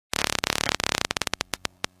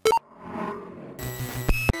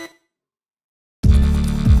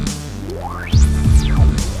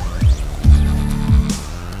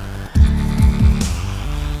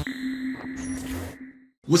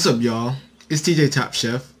What's up, y'all? It's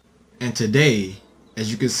C.H.E.F, and today, as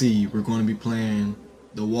you can see, we're going to be playing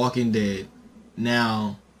The Walking Dead.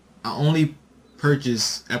 Now, I only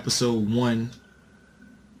purchased episode 1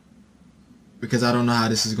 because I don't know how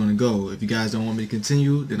this is going to go. If you guys don't want me to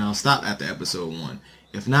continue, then I'll stop after episode 1.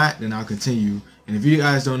 If not, then I'll continue. And if you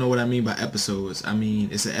guys don't know what I mean by episodes, I mean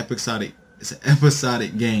it's an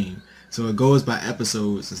episodic game. So it goes by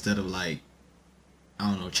episodes instead of, like, I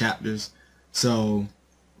don't know, chapters. So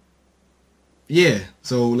yeah,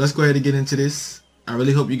 so let's go ahead and get into this. I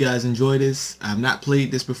really hope you guys enjoy this. I have not played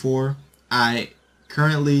this before. I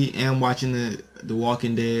currently am watching the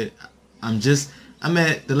Walking Dead. I'm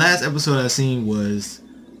at the last episode I seen was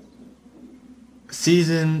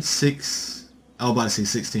season 6. I was about to say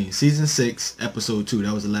 16. Season 6, episode 2.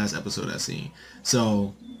 That was the last episode I seen.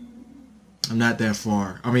 So I'm not that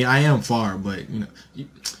far. I mean, I am far, but you know,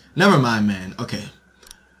 never mind, man. Okay.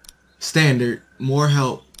 Standard, more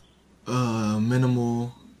help,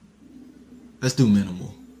 minimal. Let's do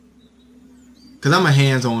minimal. Cause I'm a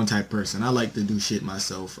hands-on type person. I like to do shit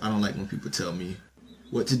myself. I don't like when people tell me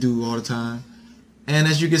what to do all the time. And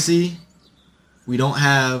as you can see, we don't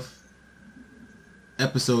have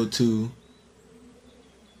episode 2,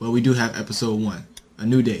 but we do have episode 1, A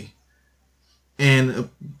New Day. And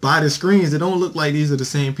by the screens, it don't look like these are the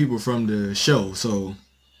same people from the show. So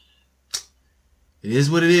it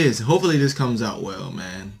is what it is. Hopefully this comes out well,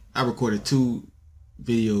 man. I recorded 2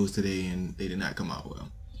 videos today and they did not come out well.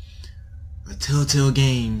 But Telltale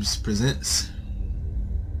Games presents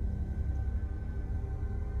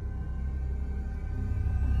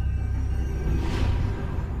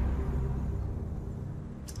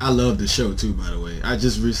I love the show too, by the way. I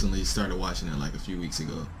just recently started watching it like a few weeks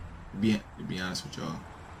ago. To be honest with y'all.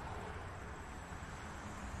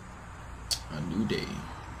 A New Day.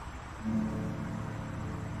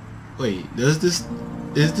 Wait, is this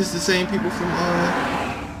the same people from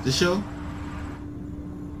the show?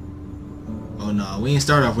 Oh no, we ain't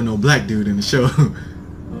start off with no black dude in the show.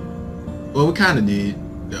 Well, we kind of did.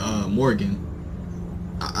 Morgan.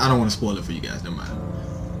 I don't want to spoil it for you guys. Never mind.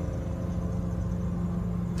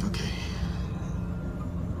 Okay.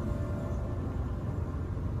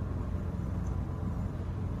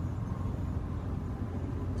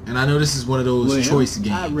 And I know this is one of those choice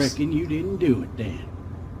games. I reckon you didn't do it then.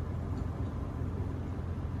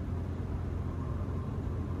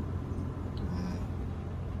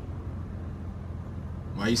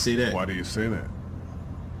 Why you say that? Why do you say that?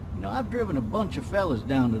 You know, I've driven a bunch of fellas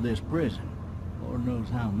down to this prison. Lord knows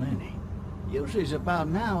how many. Usually it's about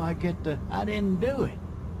now I get the, I didn't do it.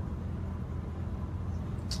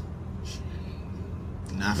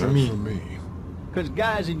 Not for me. Because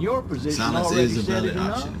guys in your position Silence already is a said valid it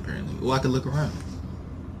option, enough. apparently. Oh, I could look around.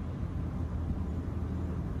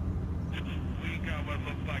 We got what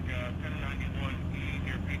looks like a 1091E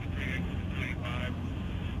near Peach Street, exit 25.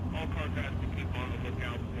 All car guys to keep on the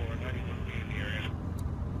lookout for 91B in the area.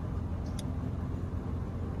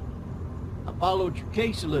 I followed your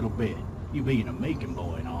case a little bit. You being a Macon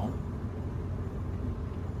boy and all.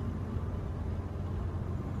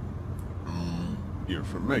 You're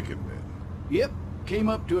from Macon, then? Yep. Came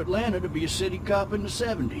up to Atlanta to be a city cop in the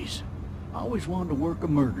 70s. I always wanted to work a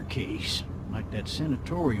murder case. Like that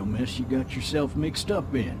senatorial mess you got yourself mixed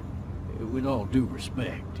up in. With all due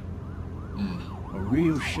respect. A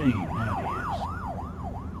real shame, that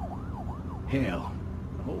is. Hell,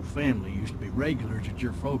 the whole family used to be regulars at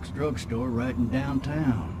your folks' drugstore right in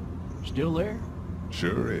downtown. Still there?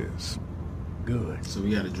 Sure is. Good. So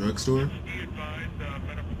we got a drugstore? Be advised,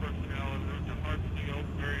 medical personnel and there's a hard steel,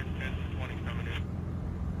 very intense 20 coming in.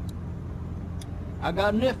 I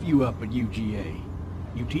got a nephew up at UGA.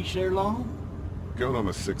 You teach there long? Going on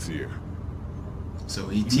the 6th year. So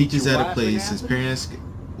he meet teaches your at a wife place. and His Athens? parents,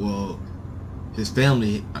 well, his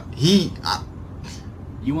family. He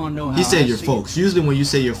You want to know how he said I your see folks. Usually when you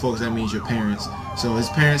say your folks, that means your parents. So his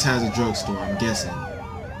parents has a drugstore. I'm guessing.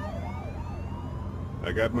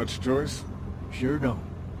 I got much choice? it? Sure don't.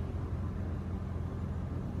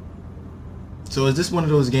 So is this one of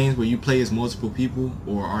those games where you play as multiple people,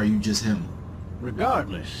 or are you just him?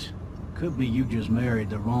 Regardless, could be you just married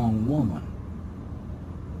the wrong woman.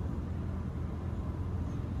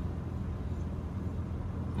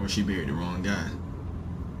 Or she married the wrong guy?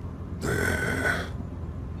 I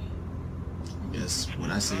guess what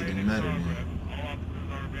I say didn't matter then. All officers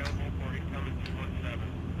are available for incoming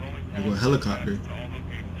 217. Rolling There go a helicopter. to all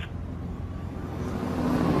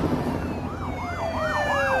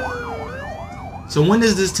locations. So when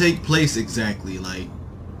does this take place exactly? Like,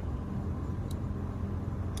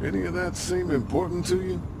 Any of that seem important to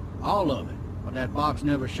you? All of it. But that box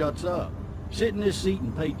never shuts up. Sit in this seat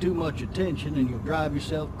and pay too much attention and you'll drive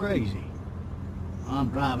yourself crazy. I'm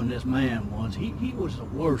driving this man once. He was the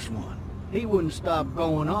worst one. He wouldn't stop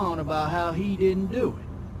going on about how he didn't do it.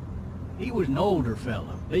 He was an older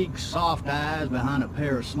fella, big soft eyes behind a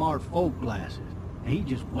pair of smart folk glasses. And he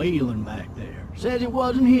just wailing back there. Says it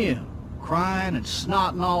wasn't him. Crying and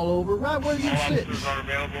snotting all over right where you're sitting. Officers are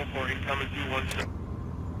available for incoming 217.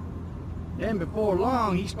 Then before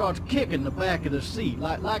long, he starts kicking the back of the seat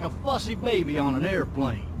like a fussy baby on an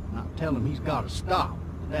airplane. And I tell him he's got to stop.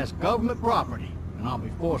 That's government property, and I'll be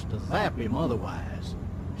forced to zap him otherwise.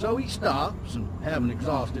 So he stops, and having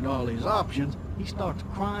exhausted all his options, he starts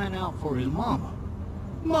crying out for his mama.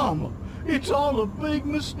 Mama, it's all a big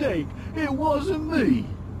mistake. It wasn't me.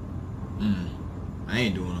 I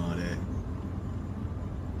ain't doing all that.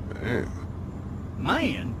 Man.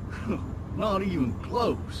 Man? Not even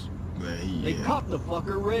close. But They caught the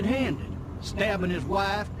fucker red-handed, stabbing his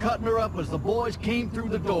wife, cutting her up as the boys came through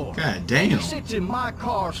the door. God damn. He sits in my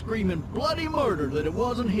car screaming bloody murder that it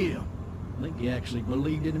wasn't him. I think he actually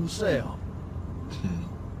believed it himself.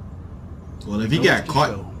 Well, if he got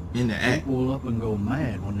caught in the act. People will up and go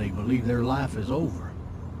mad when they believe their life is over.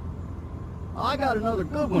 I got another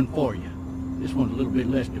good one for you. This one's a little bit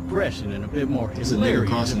less depressing and a bit more It's a nigga hilarious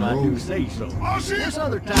crossing if the I do road. say so. Oh, shit! This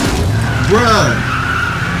other time... Bruh!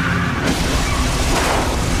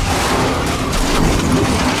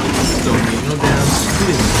 This don't make no damn sense. He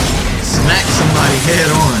didn't smack somebody head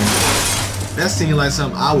on. That seemed like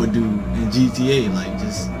something I would do in GTA. Like,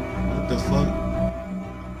 just, what the fuck?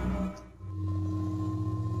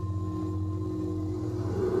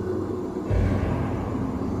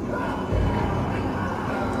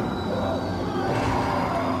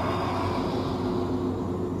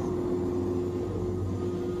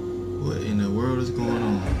 What in the world is going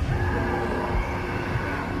on?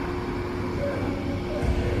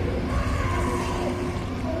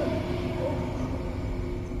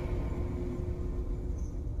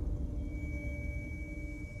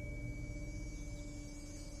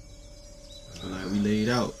 Feel like we laid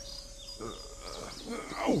out.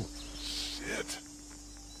 Oh, shit.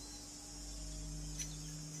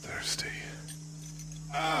 Thirsty.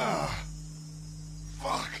 Ah!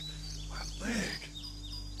 Fuck! My leg.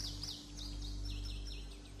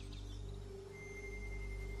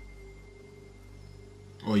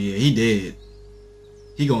 Oh yeah, he dead.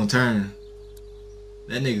 He gonna turn.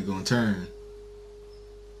 That nigga gonna turn.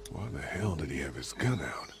 Why the hell did he have his gun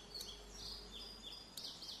out?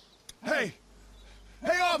 Hey!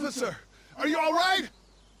 Hey, officer! Are you alright?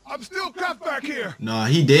 I'm still cuffed back here! Nah,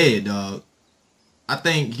 he dead, dog. I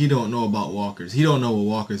think he don't know about walkers. He don't know what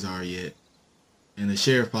walkers are yet. And the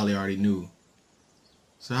sheriff probably already knew.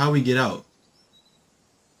 So how we get out?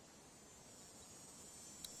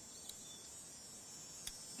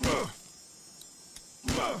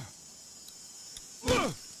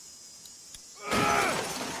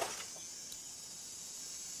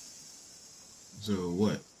 So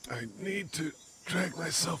what? I need to drag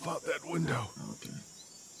myself out that window. Okay.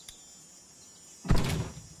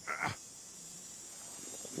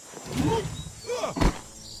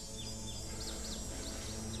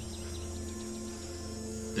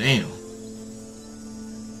 Damn.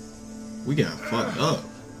 We got fucked up.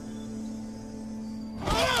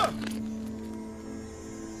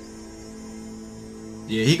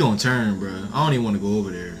 Yeah, he gonna turn, bro. I don't even want to go over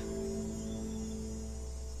there.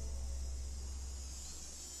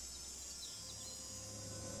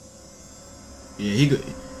 Yeah,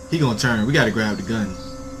 he gonna turn. We gotta grab the gun.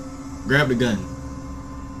 Grab the gun.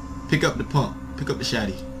 Pick up the pump. Pick up the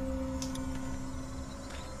shotty.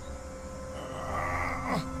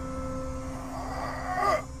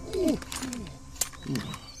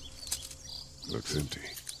 Looks empty.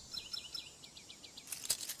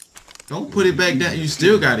 Don't put it back down. You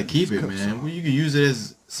still gotta keep it, man. Well, you can use it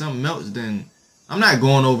as something else. Then I'm not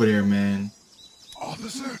going over there, man.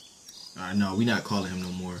 Officer? Alright, no, we not calling him no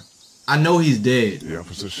more. I know he's dead. The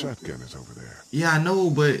officer's shotgun is over there. Yeah, I know,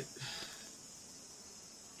 but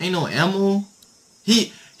ain't no ammo.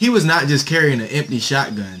 He was not just carrying an empty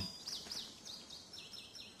shotgun.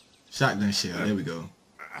 Shotgun shell. There we go.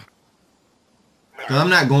 Cause I'm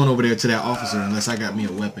not going over there to that officer unless I got me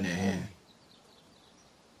a weapon at hand.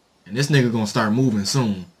 And this nigga gonna start moving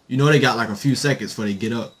soon. You know they got like a few seconds before they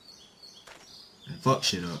get up and fuck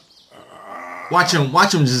shit up. Watch him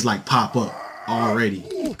just like pop up already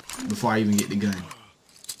before I even get the gun.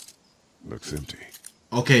 Looks empty.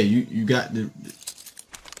 Okay, you got the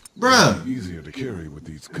bruh. Easier to carry with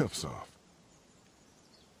these cuffs off.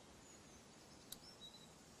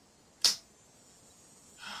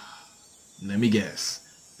 Let me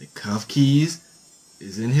guess. The cuff keys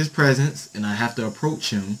is in his presence and I have to approach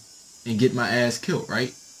him and get my ass killed,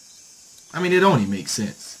 right? I mean, it only makes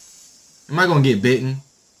sense. Am I gonna get bitten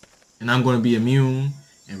and I'm gonna be immune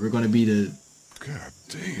and we're gonna be the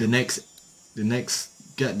next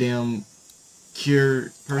goddamn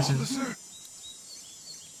cured person? Officer?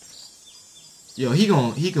 Yo, he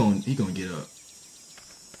gonna get up.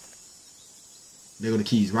 There go the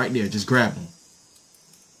keys right there. Just grab them.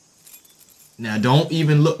 Now don't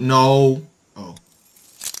even look. No. Oh.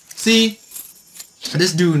 See?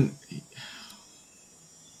 This dude.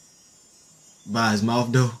 By his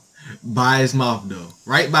mouth though. By his mouth though.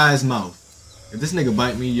 Right by his mouth. If this nigga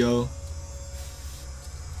bite me, yo.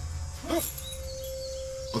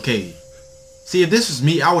 Okay. See, if this was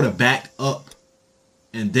me, I would have backed up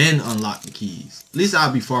and then unlocked the keys. At least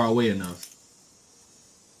I'll be far away enough.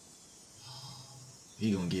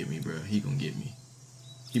 He gonna get me, bro. He gonna get me.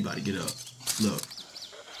 He about to get up. Look.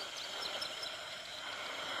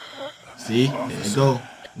 See? There you go.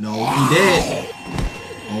 No, he dead.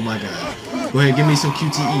 Oh my god. Go ahead, give me some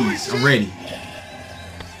QTEs. I'm ready.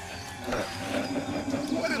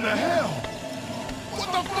 What in the hell?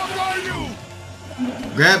 What the fuck are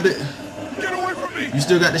you? Grab it. Get away from me! You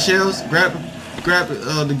still got the shells? Grab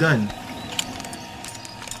the gun.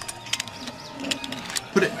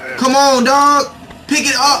 Put it. Come on, dog. Pick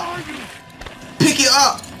it up. Pick it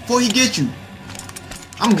up before he get you.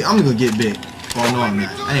 I'm gonna get bit. Oh no, I'm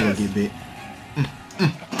not. I ain't gonna get bit.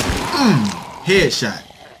 Headshot.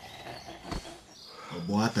 Oh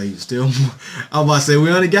boy, I thought you was still. I was about to say we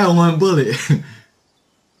only got one bullet.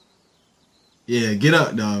 Yeah, get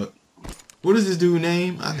up, dog. What is this dude's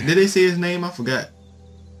name? Did they say his name? I forgot.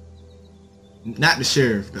 Not the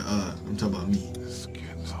sheriff. I'm talking about me. His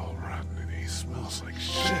skin's all rotten and he smells like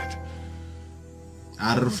shit.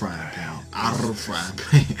 Out of the frying pan. Out of the frying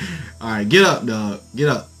pan. Alright, get up, dog. Get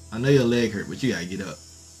up. I know your leg hurt, but you gotta get up.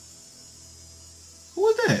 Who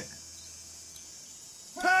was that?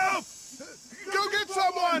 Help! Go get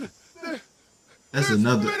someone! That's There's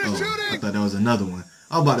another. been a Oh, shooting! I thought that was another one.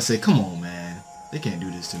 I was about to say, come on, man. They can't do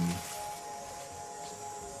this to me.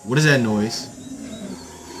 What is that noise?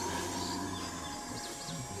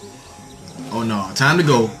 Oh no, time to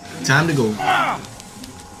go. Time to go.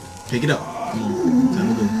 Pick it up. Come on.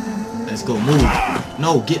 Time to go. Let's go. Move.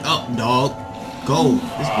 No, get up, dog. Go.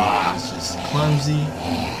 This boy is just clumsy.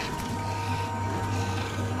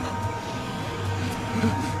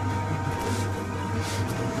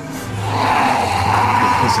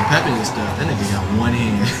 Put some pep in this stuff. That nigga got one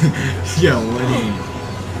hand. He got one hand.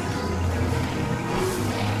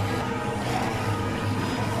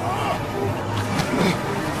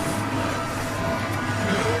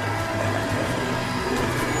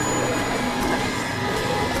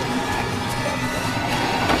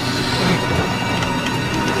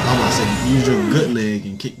 Use your good leg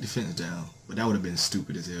and kick the fence down. But that would have been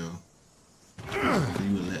stupid as hell.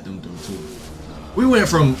 You would let them through too. We went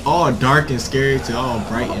from all dark and scary to all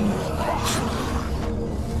bright and...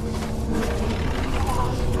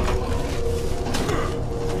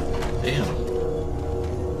 Damn.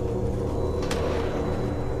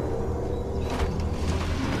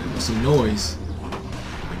 Some noise.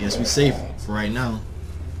 I guess we safe for right now.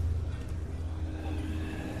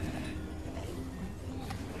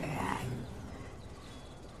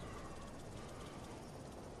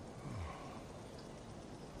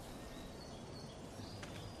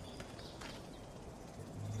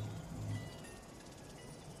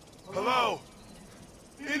 Hello?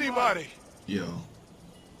 Anybody? Yo.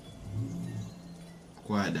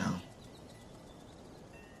 Quiet down.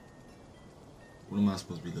 What am I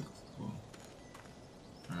supposed to be looking for?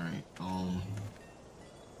 Alright,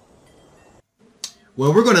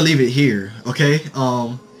 well, we're gonna leave it here, okay?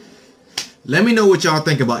 Let me know what y'all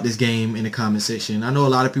think about this game in the comment section. I know a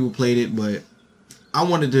lot of people played it, but I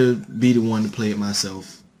wanted to be the one to play it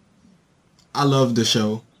myself. I love the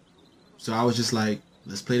show, so I was just like,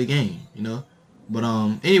 let's play the game, you know? But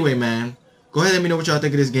anyway, man, go ahead and let me know what y'all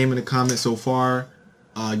think of this game in the comments so far.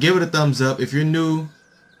 Give it a thumbs up. If you're new,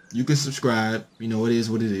 you can subscribe. You know, it is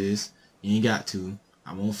what it is. You ain't got to.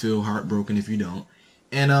 I won't feel heartbroken if you don't.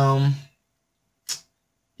 And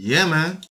yeah, man.